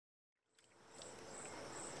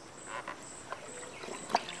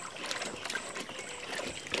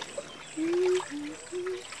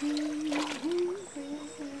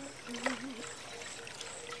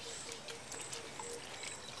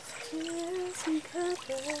and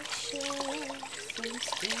cover shells and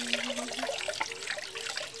spring.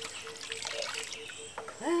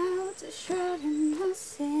 Clouds are shrouding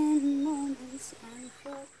us in moments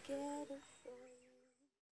unforgettable.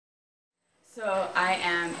 So I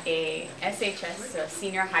am a SHS, so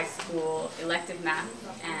senior high school elective math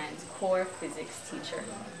and core physics teacher.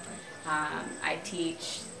 I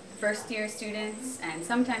teach first year students and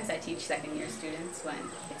sometimes I teach second year students when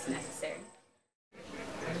it's necessary.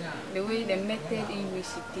 The way, the method in which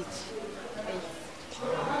you teach,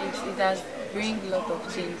 it has bring a lot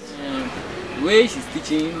of change. The way she's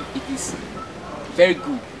teaching, it is very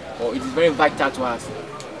good, or it is very vital to us.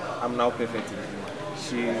 I'm now perfect in it.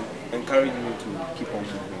 She encouraged me to keep on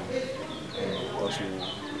moving and also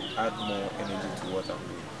add more energy to what I'm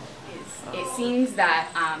doing. It seems that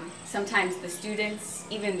sometimes the students,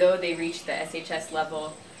 even though they reach the SHS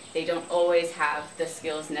level, they don't always have the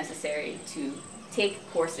skills necessary to take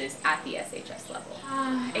courses at the SHS level.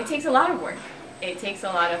 It takes a lot of work. It takes a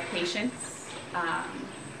lot of patience.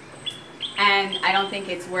 And I don't think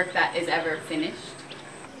it's work that is ever finished.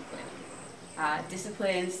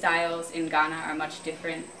 Discipline styles in Ghana are much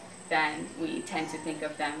different than we tend to think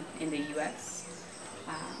of them in the US.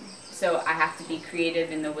 So I have to be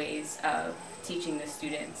creative in the ways of teaching the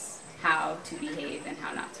students how to behave and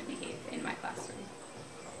how not to behave in my classroom.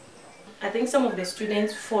 I think some of the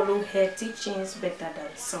students follow her teachings better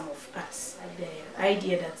than some of us. The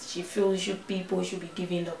idea that she feels people should be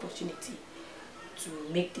given the opportunity to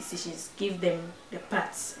make decisions, give them the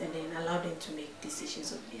paths and then allow them to make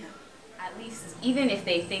decisions on their own. At least, even if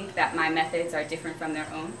they think that my methods are different from their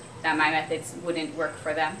own, that my methods wouldn't work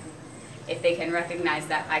for them, if they can recognize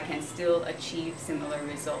that I can still achieve similar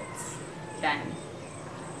results, then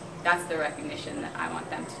that's the recognition that I want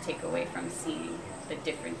them to take away from seeing the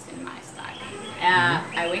difference in my style.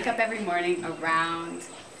 I wake up every morning around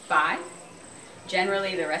 5.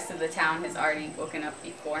 Generally, the rest of the town has already woken up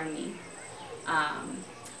before me.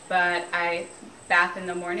 But I bath in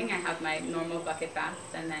the morning. I have my normal bucket bath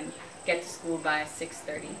and then get to school by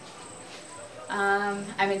 6:30.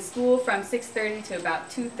 I'm in school from 6:30 to about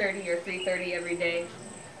 2:30 or 3:30 every day.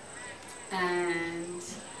 And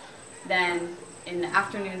then in the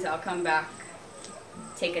afternoons I'll come back,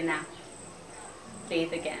 take a nap,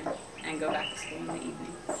 bathe again, and go back to school in the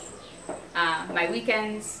evenings. My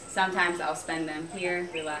weekends, sometimes I'll spend them here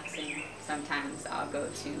relaxing. Sometimes I'll go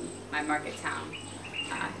to my market town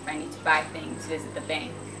if I need to buy things, visit the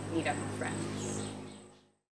bank, meet up with friends.